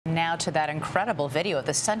now to that incredible video at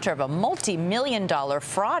the center of a multi-million-dollar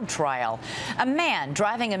fraud trial. A man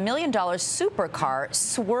driving a $1 million supercar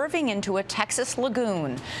swerving into a Texas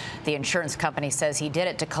lagoon. The insurance company says he did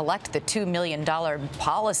it to collect the $2 million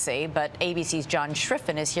policy, but ABC's John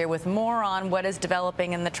Schriffen is here with more on what is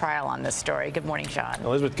developing in the trial on this story. Good morning, John.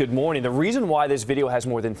 Elizabeth, good morning. The reason why this video has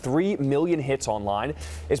more than 3 million hits online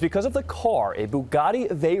is because of the car, a Bugatti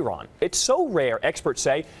Veyron. It's so rare, experts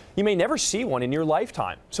say, you may never see one in your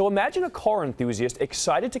lifetime. So imagine a car enthusiast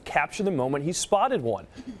excited to capture the moment he spotted one.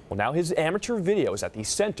 Well, now his amateur video is at the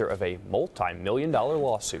center of a multi-million-dollar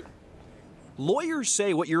lawsuit. Lawyers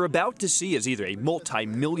say what you're about to see is either a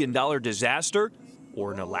multi-million-dollar disaster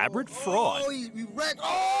or an elaborate fraud.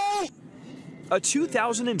 A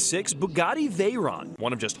 2006 Bugatti Veyron,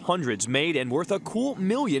 one of just hundreds made and worth a cool $1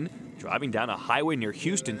 million, driving down a highway near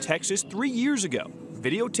Houston, Texas 3 years ago.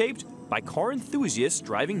 Videotaped by car enthusiasts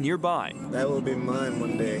driving nearby. That will be mine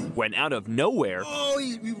one day. When out of nowhere,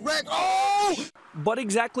 but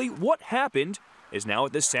exactly what happened is now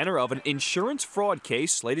at the center of an insurance fraud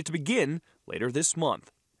case slated to begin later this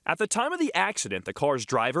month. At the time of the accident, the car's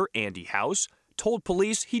driver, Andy House, told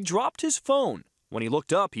police he dropped his phone. When he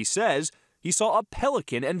looked up, he says he saw a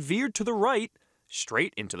pelican and veered to the right,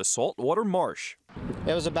 straight into the saltwater marsh.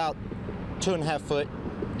 It was about 2.5 foot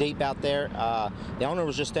deep out there. The owner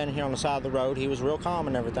was just standing here on the side of the road. He was real calm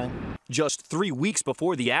and everything. Just 3 weeks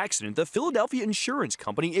before the accident, the Philadelphia insurance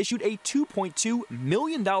company issued a $2.2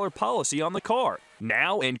 million policy on the car.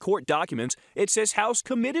 Now, in court documents, it says House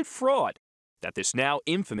committed fraud. That this now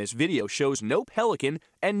infamous video shows no pelican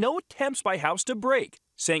and no attempts by House to brake,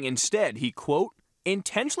 saying instead he, quote,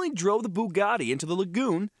 intentionally drove the Bugatti into the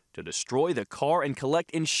lagoon to destroy the car and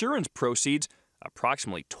collect insurance proceeds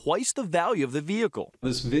approximately twice the value of the vehicle.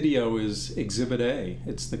 This video is Exhibit A.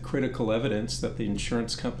 It's the critical evidence that the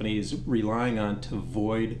insurance company is relying on to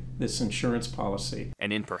void this insurance policy.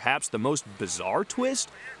 And in perhaps the most bizarre twist,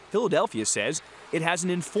 Philadelphia says it has an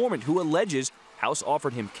informant who alleges House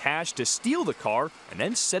offered him cash to steal the car and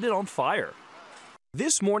then set it on fire.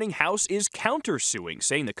 This morning, House is countersuing,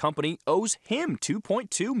 saying the company owes him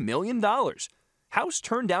 $2.2 million. House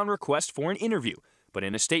turned down requests for an interview, but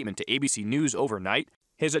in a statement to ABC News overnight,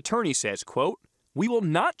 his attorney says, quote, we will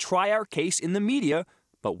not try our case in the media,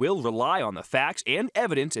 but will rely on the facts and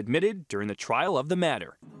evidence admitted during the trial of the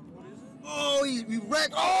matter.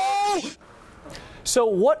 So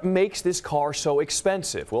what makes this car so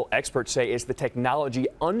expensive? Well, experts say it's the technology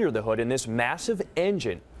under the hood in this massive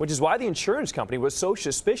engine, which is why the insurance company was so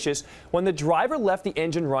suspicious when the driver left the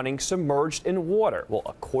engine running submerged in water. Well,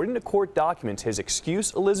 according to court documents, his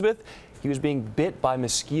excuse, Elizabeth, he was being bit by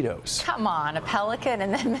mosquitoes. Come on, a pelican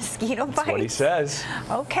and then mosquito bites? That's what he says.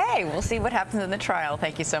 Okay, we'll see what happens in the trial.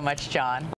 Thank you so much, John.